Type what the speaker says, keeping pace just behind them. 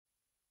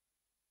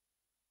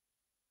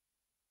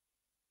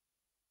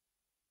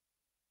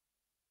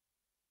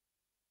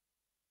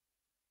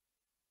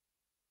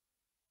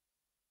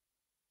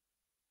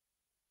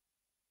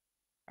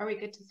Are we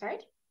good to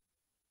start?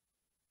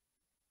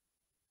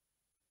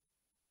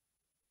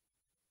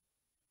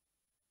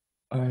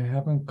 I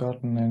haven't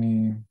gotten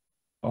any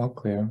all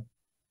clear.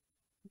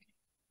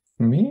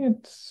 For me,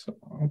 it's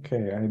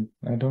okay.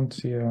 I don't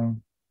see a.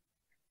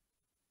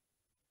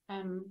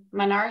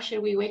 Manar,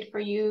 should we wait for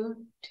you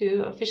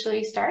to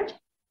officially start?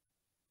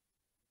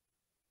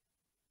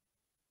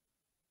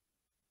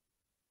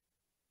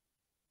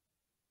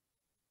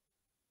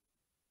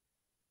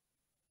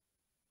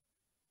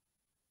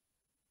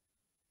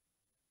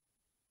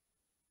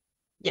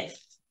 Yes,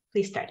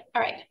 please start.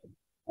 All right.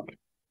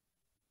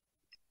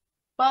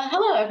 Well,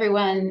 hello,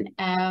 everyone.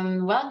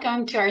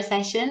 Welcome to our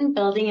session,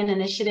 Building an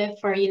Initiative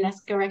for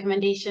UNESCO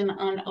Recommendation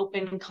on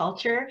Open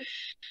Culture.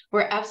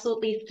 We're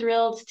absolutely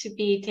thrilled to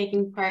be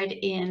taking part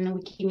in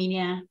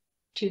Wikimedia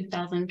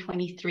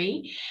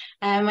 2023.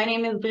 My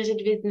name is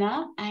Brigitte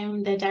Wisna.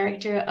 I'm the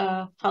Director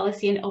of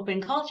Policy and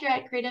Open Culture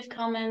at Creative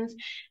Commons.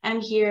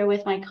 I'm here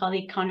with my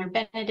colleague Connor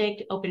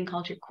Benedict, Open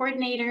Culture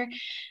Coordinator.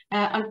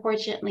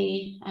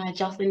 Unfortunately,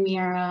 Jocelyn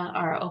Miera,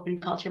 our Open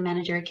Culture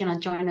Manager,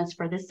 cannot join us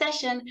for this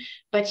session,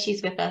 but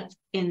she's with us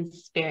in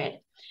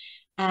spirit.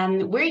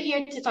 We're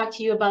here to talk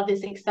to you about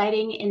this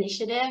exciting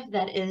initiative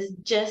that is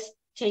just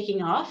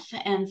taking off.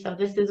 And so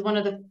this is one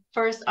of the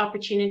first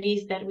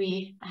opportunities that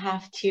we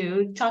have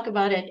to talk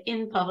about it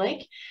in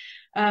public.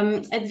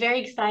 It's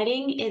very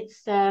exciting.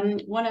 It's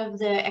one of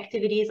the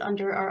activities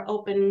under our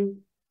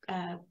Open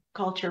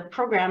Culture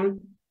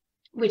program,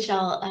 which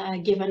I'll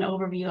give an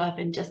overview of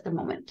in just a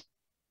moment.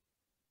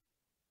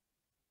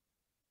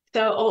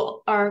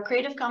 So our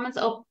Creative Commons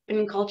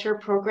Open Culture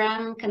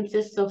program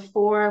consists of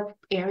 4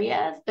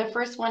 areas. The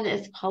first one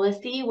is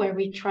policy, where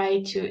we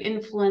try to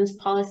influence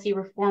policy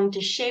reform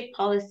to shape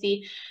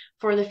policy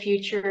for the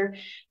future,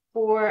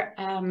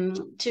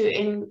 to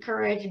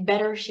encourage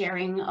better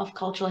sharing of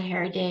cultural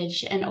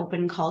heritage and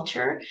open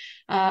culture.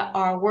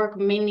 Our work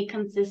mainly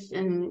consists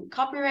in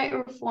copyright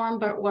reform,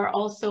 but we're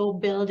also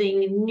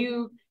building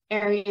new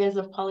areas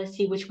of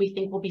policy which we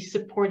think will be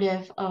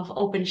supportive of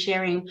open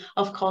sharing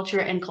of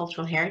culture and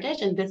cultural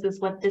heritage. And this is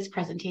what this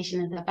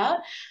presentation is about.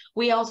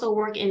 We also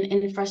work in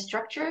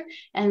infrastructure,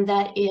 and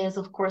that is,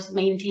 of course,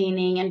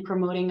 maintaining and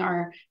promoting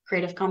our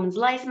Creative Commons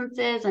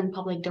licenses and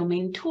public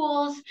domain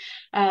tools.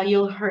 You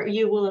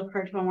will have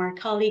heard from our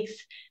colleagues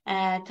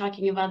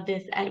talking about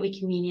this at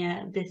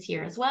Wikimedia this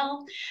year as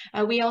well.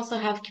 We also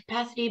have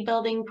capacity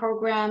building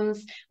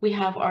programs. We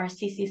have our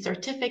CC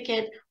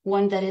certificate,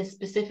 one that is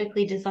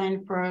specifically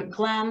designed for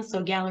GLAM,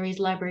 so galleries,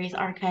 libraries,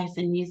 archives,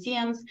 and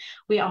museums.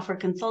 We offer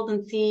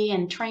consultancy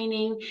and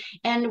training,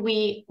 and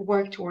we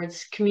work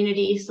towards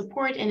community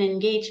support and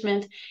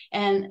engagement.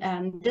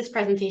 And this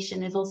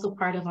presentation is also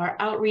part of our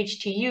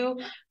outreach to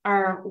you,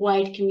 our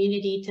wide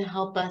community, to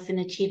help us in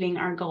achieving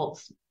our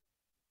goals.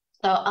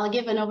 So I'll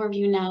give an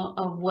overview now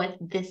of what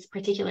this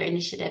particular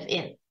initiative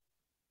is.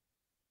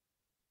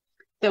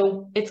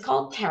 So it's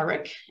called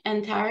TARIC,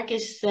 and TARIC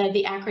is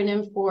the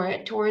acronym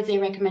for Towards a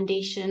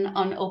Recommendation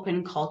on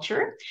Open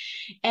Culture.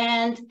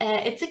 And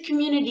it's a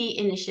community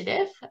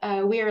initiative.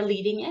 We are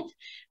leading it,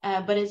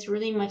 but it's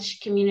really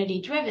much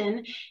community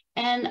driven.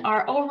 And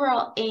our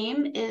overall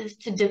aim is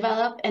to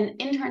develop an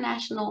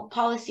international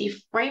policy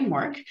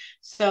framework.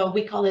 So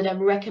we call it a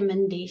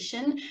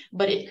recommendation,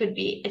 but it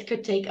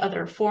could take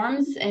other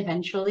forms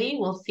eventually,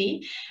 we'll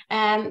see.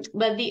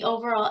 But the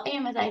overall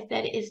aim, as I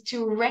said, is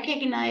to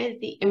recognize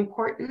the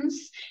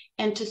importance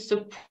and to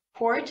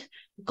support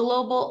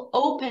global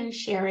open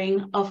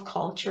sharing of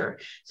culture.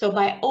 So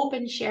by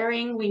open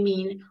sharing, we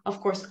mean, of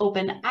course,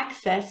 open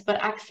access,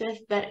 but access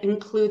that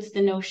includes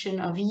the notion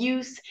of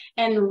use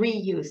and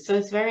reuse. So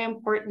it's very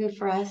important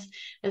for us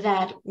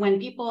that when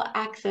people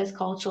access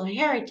cultural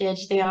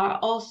heritage, they are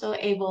also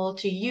able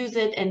to use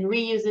it and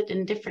reuse it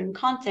in different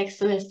contexts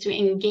so as to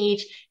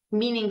engage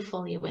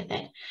meaningfully with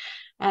it.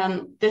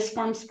 This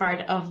forms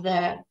part of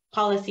the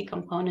policy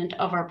component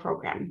of our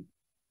program.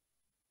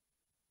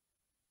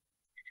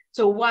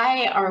 So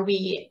why are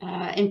we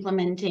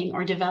implementing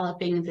or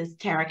developing this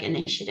TARIC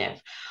initiative?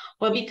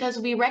 Well, because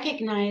we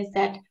recognize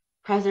that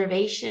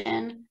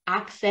preservation,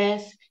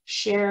 access,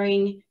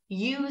 sharing,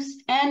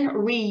 use, and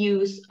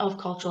reuse of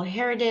cultural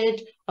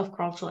heritage, of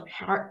cultural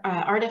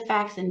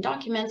artifacts and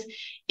documents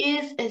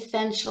is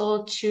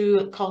essential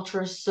to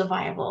culture's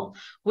survival.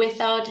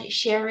 Without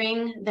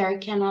sharing,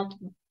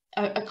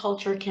 a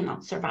culture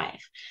cannot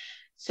survive.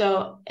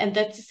 So, and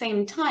at the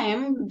same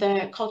time,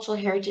 the cultural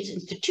heritage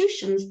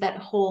institutions that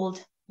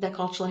hold the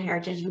cultural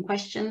heritage in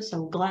question,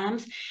 so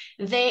GLAMs,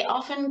 they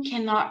often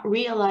cannot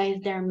realize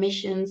their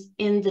missions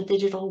in the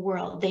digital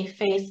world. They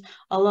face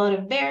a lot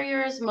of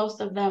barriers.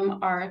 Most of them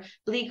are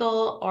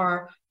legal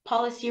or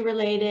policy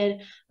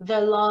related.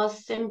 The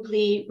laws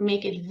simply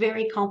make it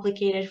very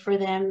complicated for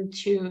them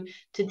to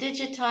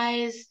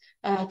digitize,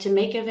 to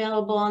make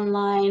available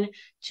online,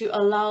 to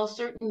allow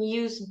certain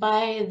use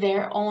by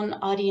their own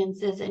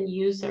audiences and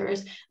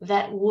users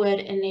that would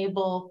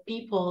enable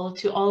people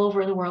to all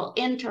over the world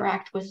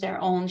interact with their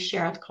own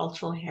shared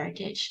cultural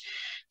heritage.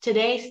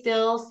 Today,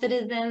 still,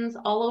 citizens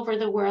all over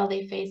the world,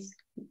 they face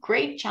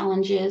great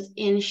challenges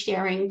in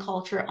sharing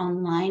culture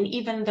online,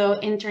 even though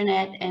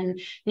internet and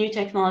new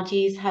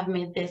technologies have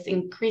made this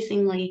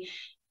increasingly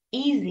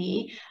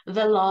easy,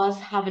 the laws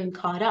haven't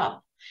caught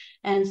up.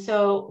 And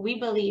so we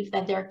believe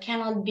that there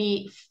cannot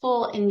be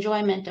full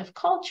enjoyment of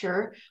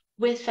culture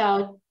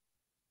without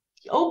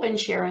open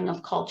sharing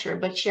of culture,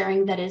 but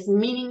sharing that is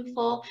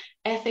meaningful,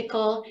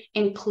 ethical,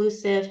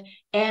 inclusive,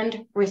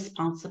 and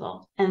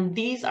responsible. And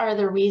these are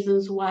the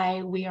reasons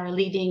why we are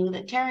leading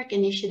the TEREC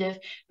initiative,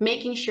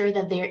 making sure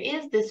that there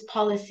is this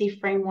policy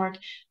framework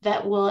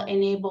that will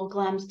enable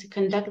GLAMs to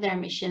conduct their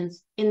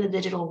missions in the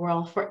digital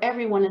world for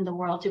everyone in the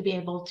world to be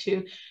able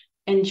to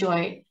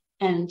enjoy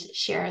and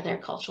share their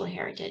cultural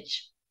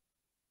heritage.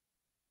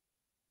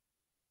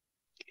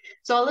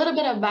 So a little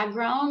bit of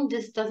background,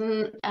 this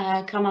doesn't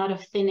come out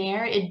of thin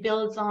air. It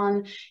builds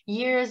on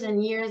years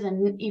and years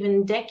and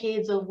even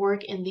decades of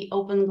work in the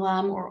open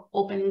GLAM or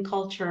open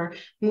culture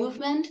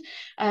movement.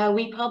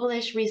 We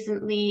published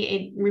recently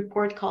a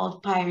report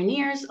called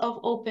Pioneers of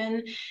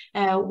Open,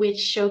 which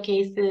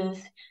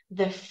showcases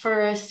the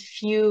first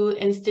few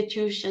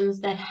institutions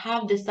that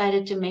have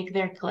decided to make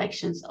their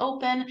collections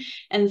open.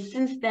 And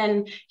since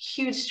then,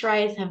 huge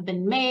strides have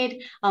been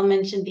made. I'll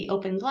mention the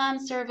Open GLAM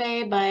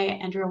survey by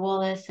Andrew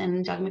Wallace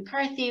and Doug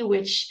McCarthy,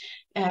 which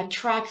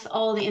tracks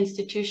all the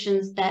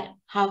institutions that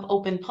have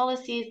open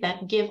policies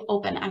that give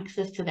open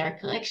access to their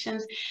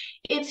collections.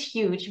 It's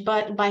huge,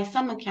 but by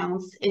some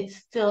accounts, it's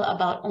still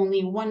about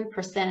only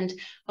 1%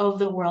 of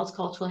the world's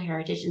cultural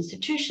heritage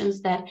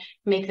institutions that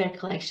make their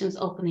collections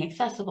openly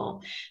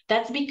accessible.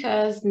 That's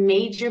because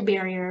major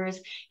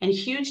barriers and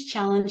huge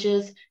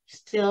challenges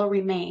still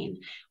remain.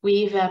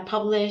 We've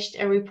published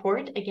a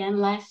report again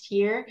last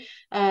year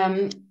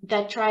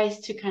that tries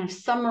to kind of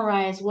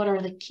summarize what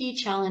are the key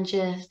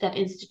challenges that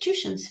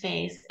institutions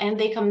face, and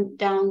they come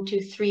down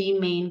to three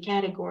main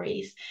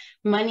categories: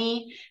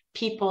 money,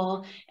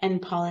 people,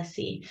 and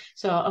policy.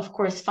 So of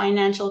course,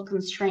 financial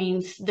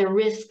constraints, the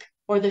risk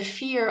or the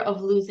fear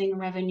of losing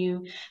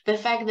revenue, the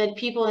fact that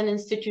people and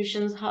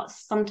institutions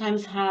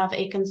sometimes have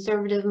a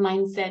conservative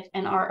mindset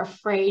and are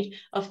afraid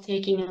of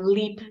taking a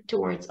leap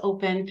towards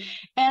open,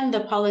 and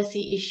the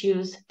policy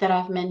issues that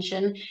I've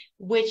mentioned,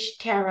 which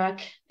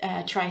TEREC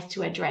tries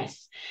to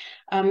address.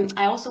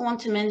 I also want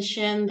to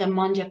mention the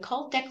Mondia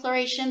Cult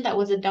Declaration that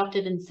was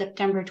adopted in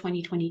September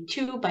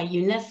 2022 by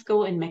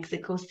UNESCO in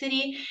Mexico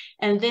City.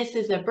 And this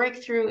is a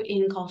breakthrough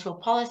in cultural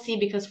policy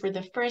because for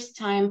the first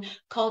time,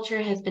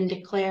 culture has been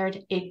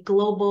declared a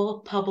global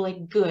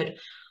public good.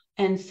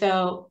 And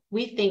so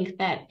we think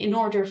that in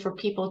order for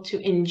people to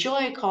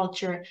enjoy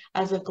culture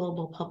as a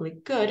global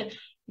public good,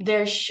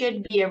 there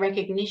should be a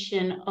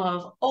recognition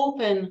of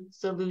open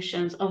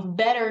solutions, of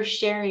better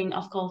sharing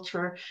of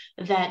culture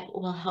that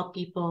will help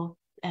people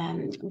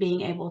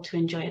being able to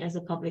enjoy it as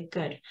a public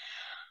good.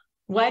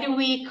 Why do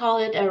we call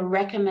it a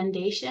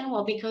recommendation?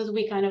 Well, because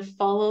we kind of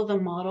follow the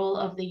model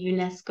of the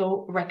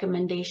UNESCO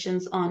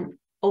recommendations on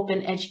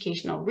open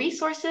educational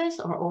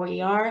resources, or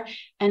OER,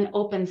 and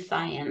open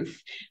science.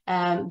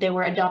 They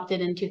were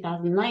adopted in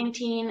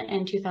 2019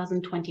 and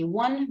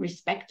 2021,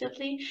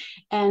 respectively.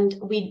 And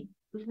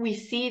we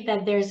see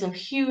that there's a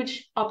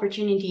huge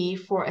opportunity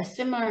for a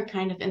similar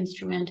kind of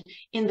instrument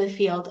in the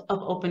field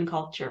of open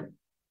culture.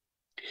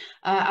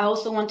 I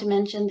also want to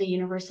mention the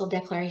Universal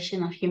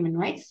Declaration of Human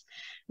Rights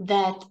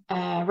that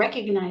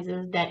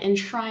recognizes, that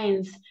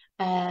enshrines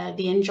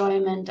the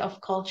enjoyment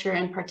of culture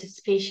and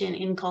participation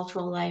in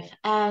cultural life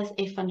as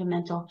a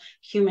fundamental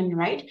human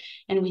right.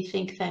 And we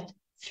think that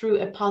through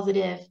a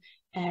positive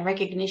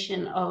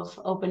recognition of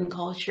open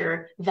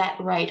culture, that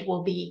right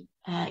will be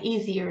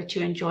easier to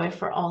enjoy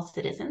for all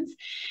citizens.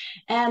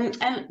 And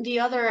the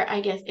other, I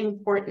guess,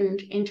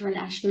 important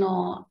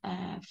international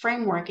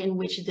framework in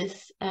which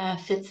this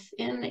fits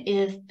in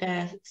is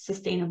the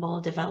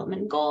Sustainable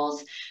Development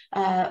Goals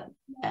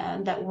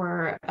that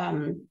were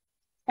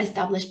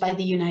established by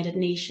the United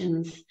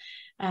Nations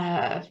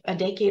a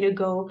decade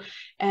ago,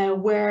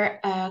 where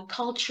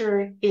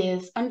culture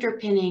is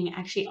underpinning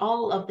actually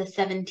all of the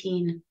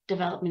 17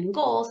 development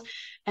goals,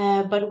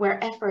 but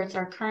where efforts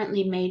are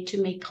currently made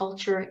to make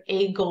culture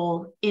a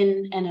goal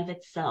in and of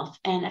itself.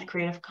 And at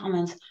Creative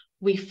Commons,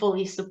 we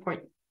fully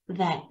support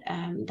that,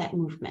 that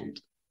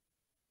movement.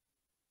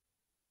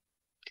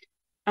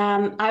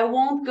 I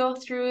won't go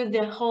through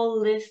the whole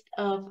list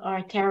of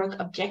our TEREC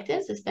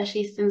objectives,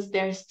 especially since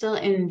they're still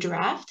in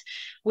draft.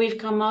 We've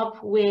come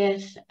up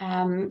with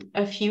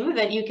a few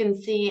that you can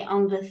see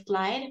on the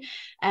slide.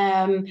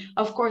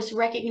 Of course,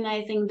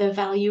 recognizing the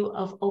value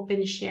of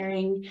open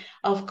sharing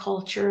of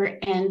culture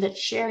and that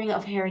sharing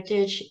of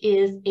heritage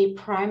is a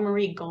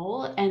primary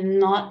goal and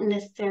not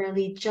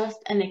necessarily just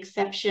an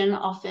exception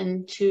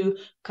often to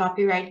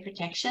copyright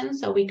protection.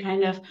 So we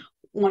kind of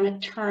want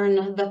to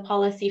turn the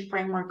policy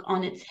framework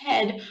on its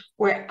head,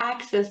 where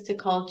access to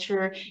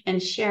culture and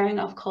sharing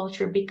of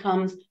culture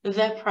becomes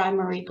the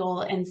primary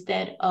goal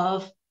instead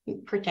of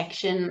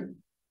protection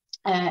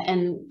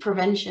and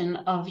prevention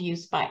of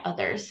use by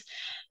others.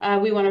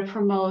 We want to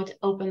promote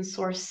open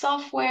source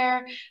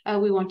software.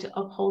 We want to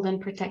uphold and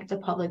protect the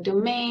public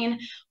domain.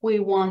 We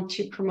want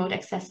to promote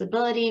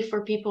accessibility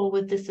for people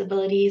with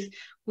disabilities.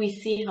 We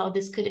see how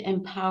this could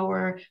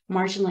empower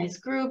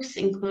marginalized groups,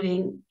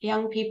 including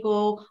young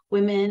people,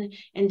 women,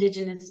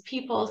 indigenous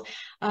peoples.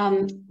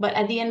 But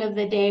at the end of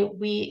the day,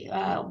 we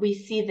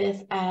see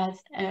this as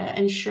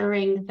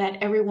ensuring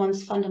that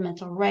everyone's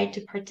fundamental right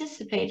to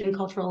participate in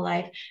cultural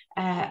life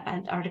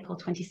and Article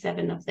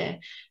 27 of the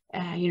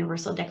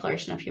Universal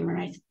Declaration of Human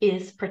Rights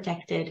is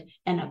protected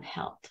and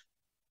upheld.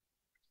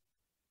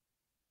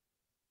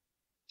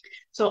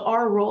 So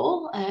our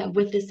role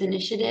with this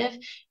initiative,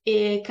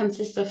 it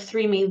consists of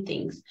three main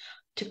things: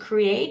 to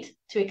create,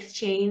 to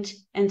exchange,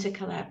 and to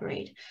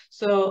collaborate.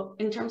 So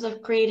in terms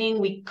of creating,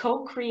 we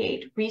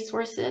co-create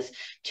resources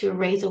to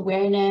raise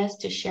awareness,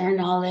 to share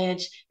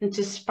knowledge, and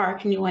to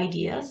spark new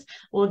ideas.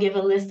 We'll give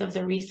a list of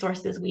the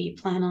resources we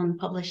plan on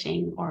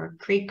publishing or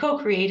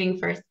co-creating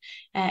first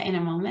in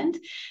a moment.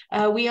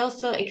 We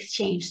also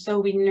exchange, so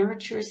we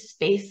nurture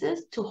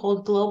spaces to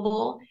hold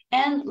global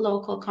and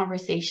local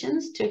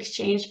conversations, to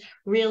exchange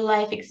real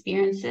life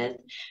experiences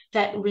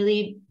that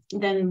really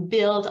then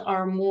build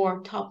our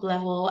more top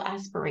level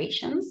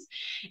aspirations.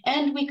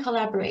 And we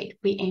collaborate.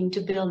 We aim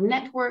to build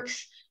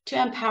networks to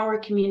empower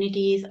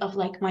communities of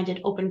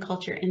like-minded open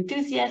culture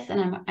enthusiasts,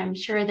 and I'm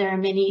sure there are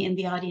many in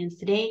the audience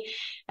today,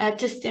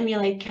 to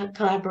stimulate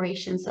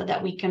collaboration so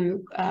that we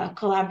can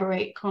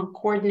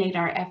coordinate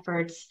our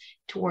efforts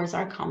towards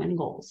our common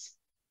goals.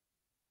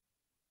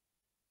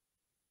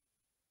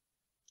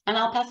 And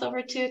I'll pass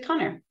over to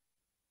Connor.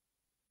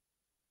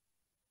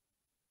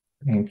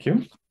 Thank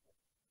you.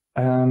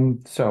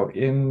 So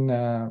in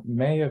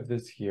May of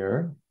this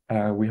year,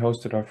 we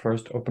hosted our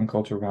first Open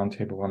Culture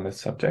Roundtable on this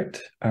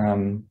subject.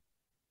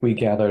 We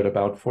gathered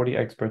about 40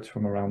 experts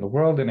from around the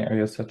world in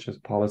areas such as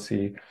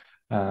policy,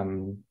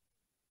 open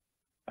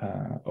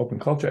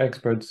culture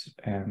experts,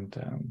 and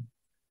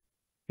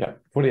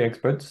 40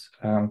 experts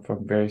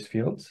from various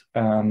fields.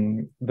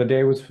 The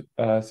day was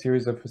a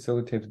series of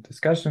facilitated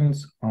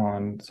discussions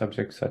on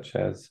subjects such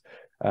as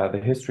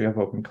the history of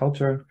open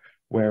culture,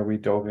 where we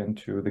dove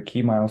into the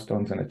key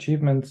milestones and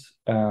achievements,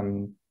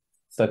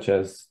 such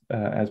as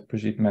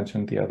Brigitte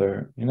mentioned, the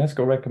other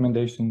UNESCO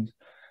recommendations,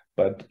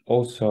 but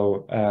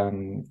also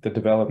the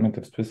development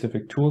of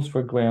specific tools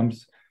for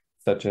GLAMs,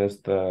 such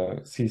as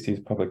the CC's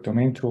public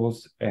domain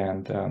tools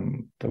and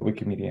the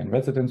Wikimedia in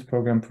Residence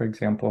program, for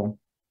example.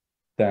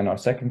 Then our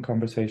second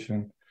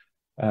conversation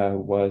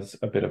was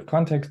a bit of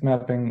context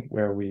mapping,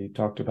 where we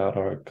talked about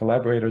our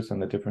collaborators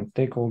and the different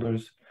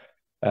stakeholders,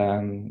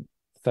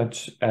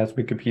 such as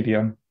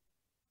Wikipedia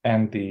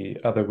and the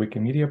other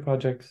Wikimedia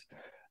projects,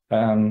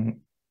 and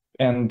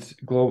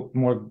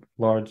more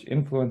large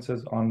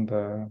influences on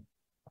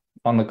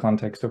the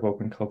context of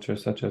open culture,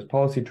 such as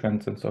policy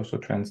trends and social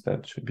trends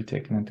that should be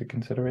taken into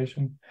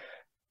consideration.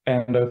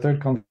 And our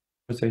third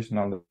conversation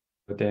on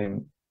the day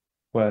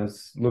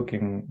was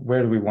looking,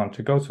 where do we want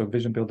to go? So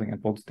vision building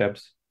and bold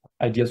steps,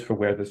 ideas for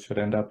where this should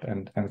end up,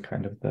 and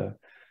kind of the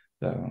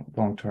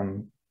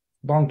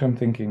long-term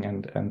thinking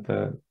and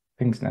the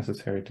things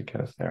necessary to get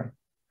us there.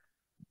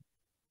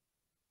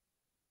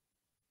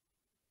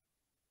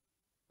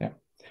 Yeah.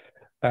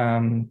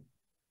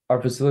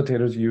 Our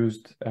facilitators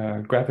used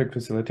graphic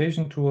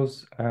facilitation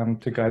tools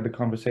to guide the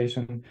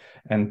conversation.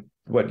 And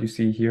what you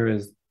see here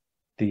is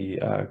the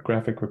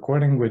graphic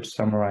recording, which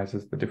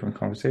summarizes the different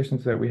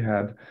conversations that we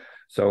had.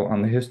 So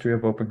on the history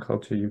of open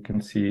culture, you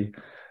can see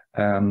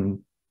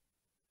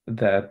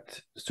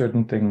that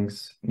certain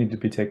things need to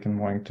be taken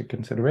more into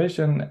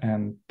consideration,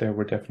 and there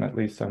were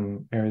definitely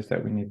some areas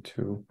that we need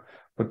to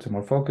put some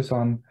more focus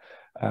on.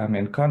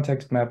 In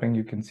context mapping,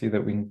 you can see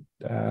that we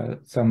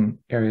some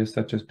areas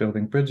such as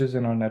building bridges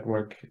in our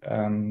network,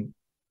 and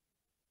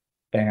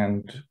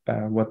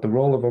what the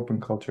role of open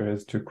culture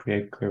is to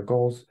create clear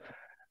goals.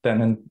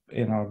 Then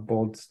in our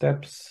bold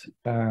steps,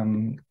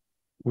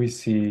 we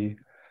see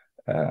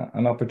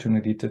an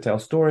opportunity to tell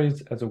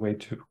stories as a way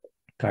to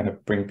kind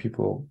of bring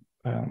people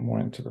more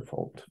into the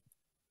fold.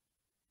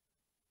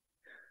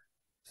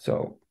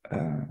 So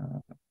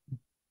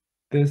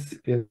this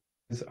is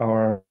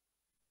our,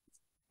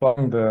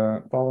 following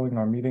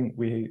our meeting,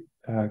 we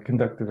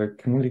conducted a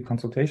community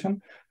consultation,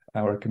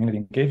 our community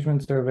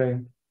engagement survey,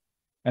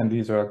 and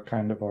these are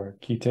kind of our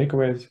key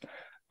takeaways.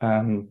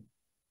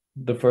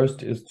 The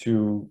first is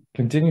to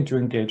continue to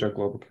engage our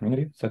global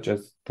community, such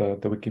as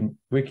the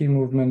Wiki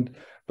movement,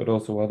 but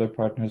also other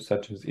partners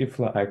such as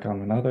IFLA,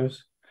 ICOM, and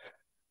others.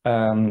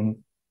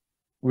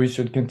 We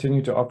should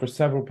continue to offer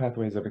several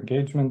pathways of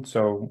engagement,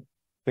 so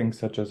things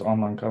such as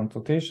online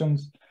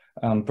consultations,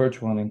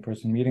 virtual and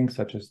in-person meetings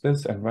such as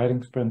this, and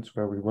writing sprints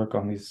where we work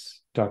on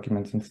these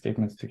documents and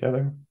statements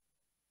together.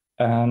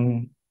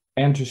 And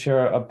to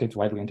share our updates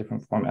widely in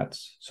different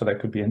formats. So that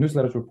could be in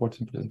newsletters, reports,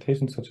 and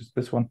presentations such as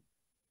this one,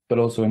 but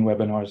also in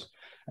webinars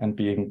and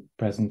being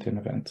present in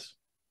events.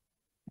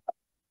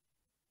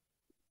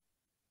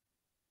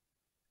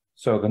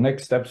 So the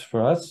next steps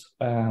for us,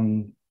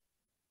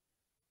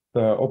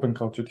 the open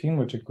culture team,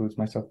 which includes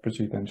myself,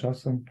 Brigitte, and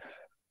Jocelyn,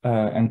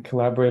 and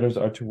collaborators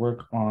are to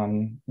work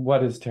on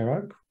what is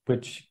TERAC,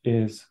 which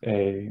is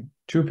a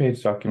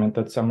 2-page document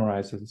that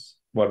summarizes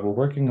what we're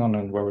working on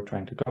and where we're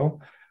trying to go.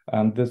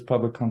 This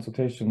public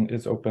consultation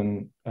is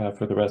open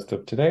for the rest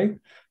of today.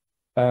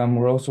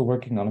 We're also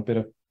working on a bit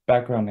of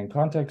background and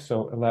context,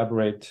 so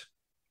elaborate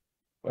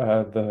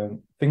the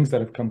things that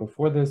have come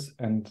before this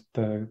and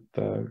the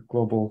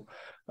global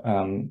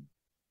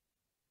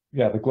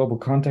the global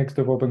context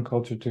of open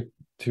culture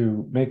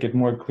to make it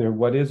more clear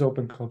what is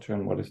open culture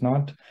and what is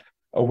not.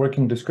 A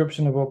working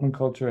description of open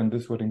culture, and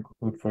this would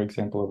include, for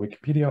example, a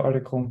Wikipedia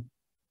article,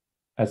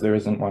 as there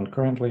isn't one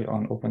currently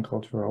on open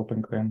culture or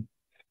open claim.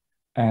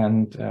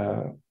 And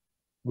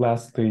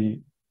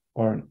lastly,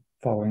 or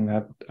following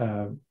that,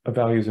 a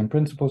values and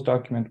principles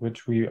document,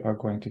 which we are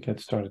going to get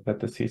started at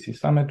the CC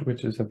Summit,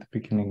 which is at the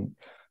beginning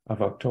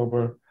of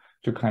October,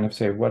 to kind of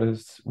say what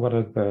is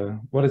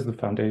the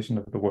foundation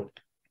of the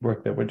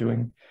work that we're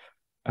doing.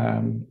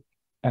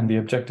 And the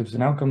objectives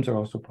and outcomes are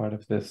also part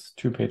of this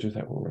 2 pages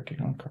that we're working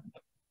on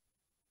currently.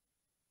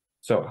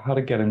 So how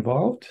to get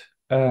involved?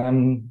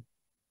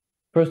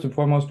 First and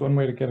foremost, one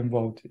way to get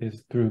involved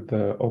is through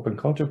the Open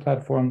Culture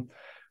platform,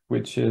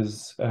 which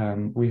is,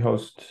 we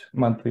host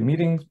monthly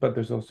meetings, but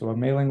there's also a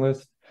mailing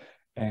list,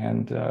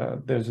 and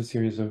there's a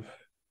series of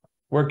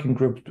working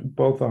groups,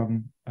 both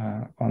on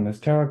this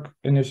TERAC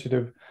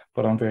initiative,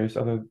 but on various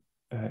other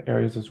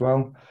areas as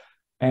well.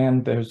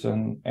 And there's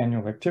an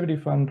annual activity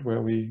fund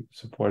where we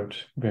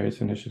support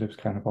various initiatives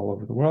kind of all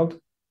over the world.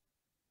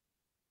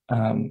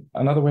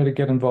 Another way to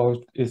get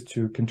involved is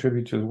to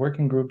contribute to the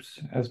working groups,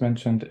 as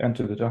mentioned, and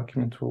to the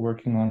documents we're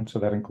working on. So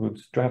that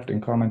includes drafting,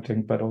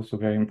 commenting, but also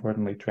very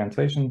importantly,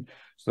 translation,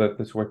 so that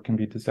this work can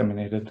be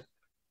disseminated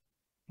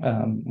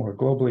more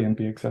globally and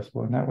be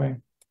accessible in that way.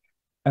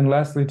 And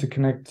lastly, to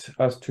connect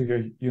us to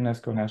your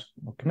UNESCO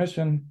National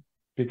Commission,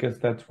 because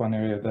that's one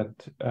area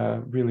that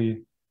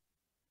really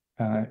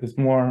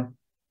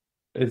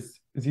is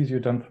easier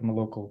done from a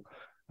local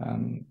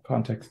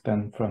context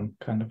than from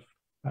kind of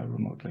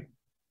remotely.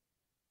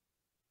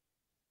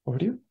 Over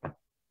to you.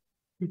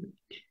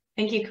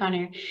 Thank you,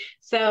 Connor.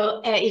 So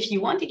if you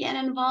want to get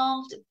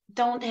involved,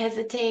 don't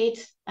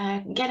hesitate.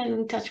 Get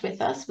in touch with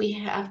us. We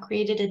have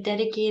created a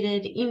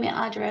dedicated email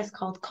address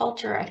called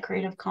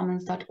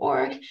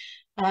culture@creativecommons.org.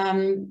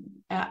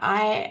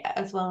 I,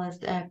 as well as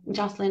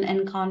Jocelyn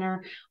and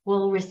Connor,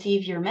 will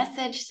receive your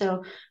message.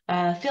 So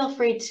feel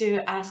free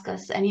to ask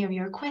us any of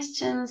your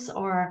questions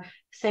or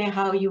say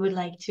how you would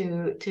like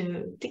to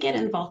get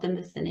involved in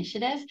this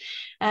initiative.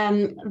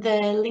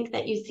 The link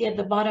that you see at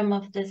the bottom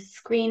of the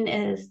screen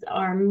is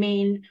our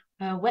main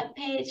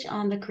webpage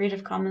on the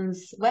Creative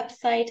Commons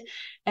website.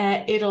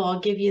 It'll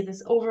give you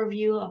this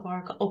overview of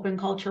our open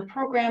culture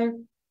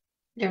program.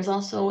 There's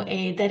also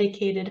a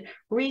dedicated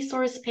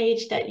resource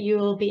page that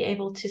you'll be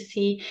able to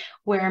see,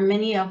 where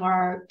many of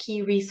our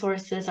key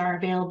resources are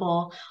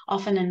available,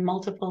 often in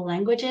multiple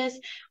languages.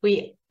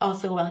 We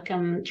also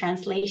welcome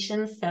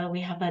translations, so we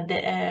have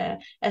a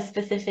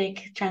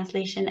specific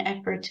translation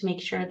effort to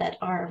make sure that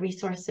our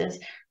resources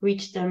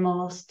reach the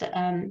most,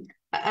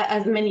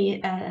 as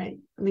many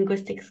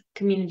linguistic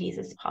communities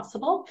as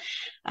possible.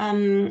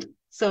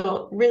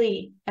 So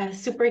really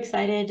super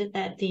excited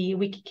that the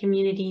Wiki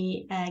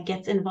community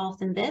gets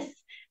involved in this.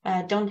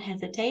 Don't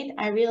hesitate.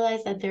 I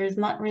realize that there is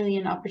not really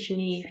an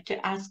opportunity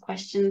to ask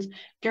questions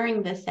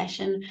during this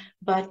session,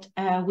 but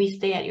we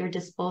stay at your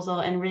disposal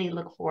and really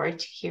look forward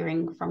to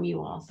hearing from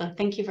you all. So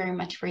thank you very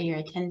much for your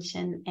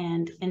attention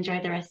and enjoy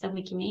the rest of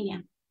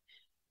Wikimania.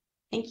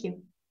 Thank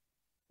you.